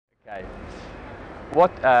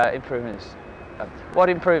what what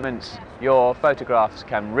improvements your photographs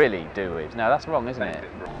can really do with. No, that's wrong, isn't it?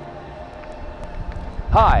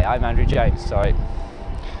 Hi, I'm Andrew James. Sorry.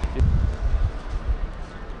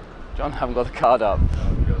 John, I haven't got the card up.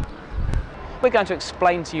 We're going to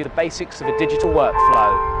explain to you the basics of a digital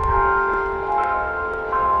workflow.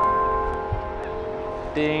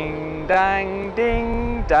 Ding dang,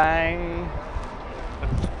 ding dang.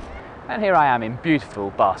 And here I am in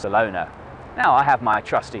beautiful Barcelona. Now I have my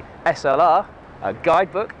trusty SLR, a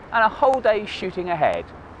guidebook and a whole day shooting ahead.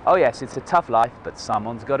 Oh yes, it's a tough life, but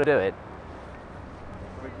someone's got to do it.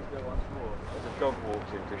 We can go once more. As a dog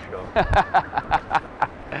walks into shot.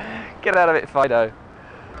 Get out of it, Fido.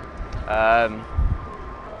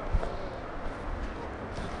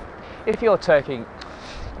 If you're taking,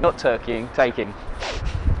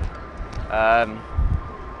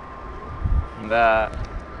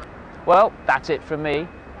 well, that's it from me.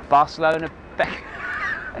 Barcelona.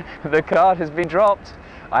 The card has been dropped.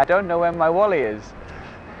 I don't know where my wally is.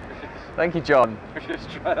 Thank you, John. Just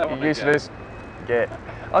try that one Useless. Again.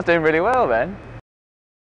 I was doing really well then.